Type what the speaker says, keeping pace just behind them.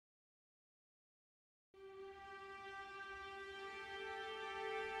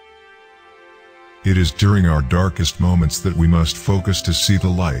It is during our darkest moments that we must focus to see the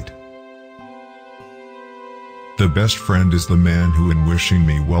light. The best friend is the man who in wishing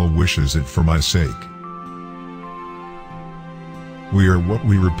me well wishes it for my sake. We are what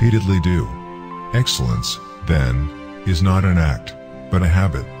we repeatedly do. Excellence, then, is not an act, but a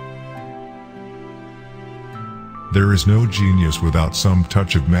habit. There is no genius without some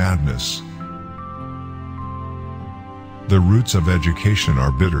touch of madness. The roots of education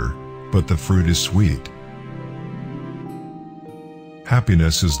are bitter, but the fruit is sweet.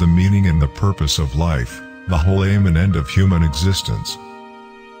 Happiness is the meaning and the purpose of life, the whole aim and end of human existence.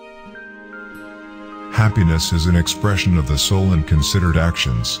 Happiness is an expression of the soul in considered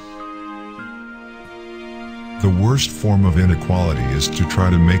actions. The worst form of inequality is to try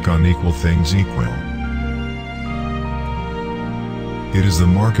to make unequal things equal. It is the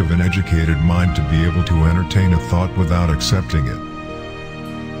mark of an educated mind to be able to entertain a thought without accepting it.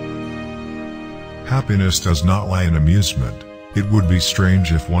 Happiness does not lie in amusement. It would be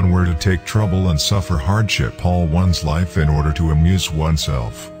strange if one were to take trouble and suffer hardship all one's life in order to amuse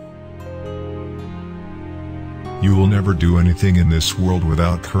oneself. You will never do anything in this world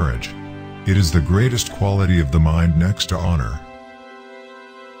without courage. It is the greatest quality of the mind next to honor.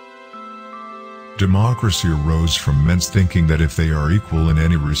 Democracy arose from men's thinking that if they are equal in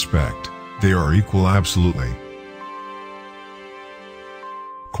any respect, they are equal absolutely.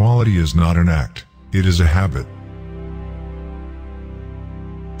 Quality is not an act, it is a habit.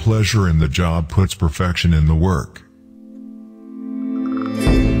 Pleasure in the job puts perfection in the work.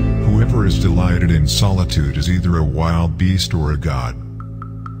 Whoever is delighted in solitude is either a wild beast or a god.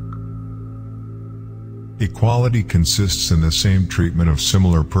 Equality consists in the same treatment of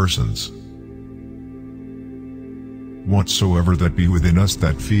similar persons. Whatsoever that be within us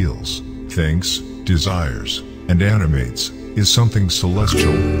that feels, thinks, desires, and animates, is something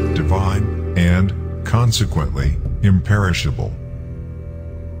celestial, divine, and, consequently, imperishable.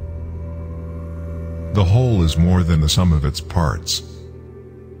 The whole is more than the sum of its parts.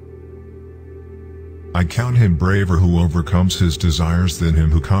 I count him braver who overcomes his desires than him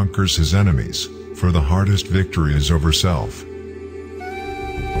who conquers his enemies, for the hardest victory is over self.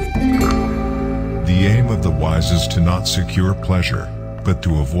 The aim of the wise is to not secure pleasure, but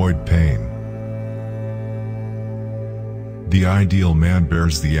to avoid pain. The ideal man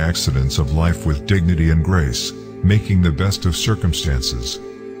bears the accidents of life with dignity and grace, making the best of circumstances.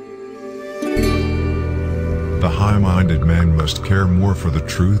 The high-minded man must care more for the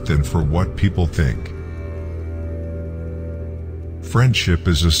truth than for what people think. Friendship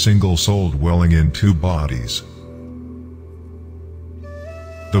is a single soul dwelling in two bodies.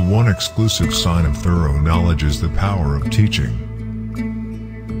 The one exclusive sign of thorough knowledge is the power of teaching.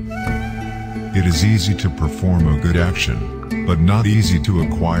 It is easy to perform a good action, but not easy to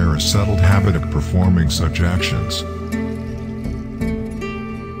acquire a settled habit of performing such actions.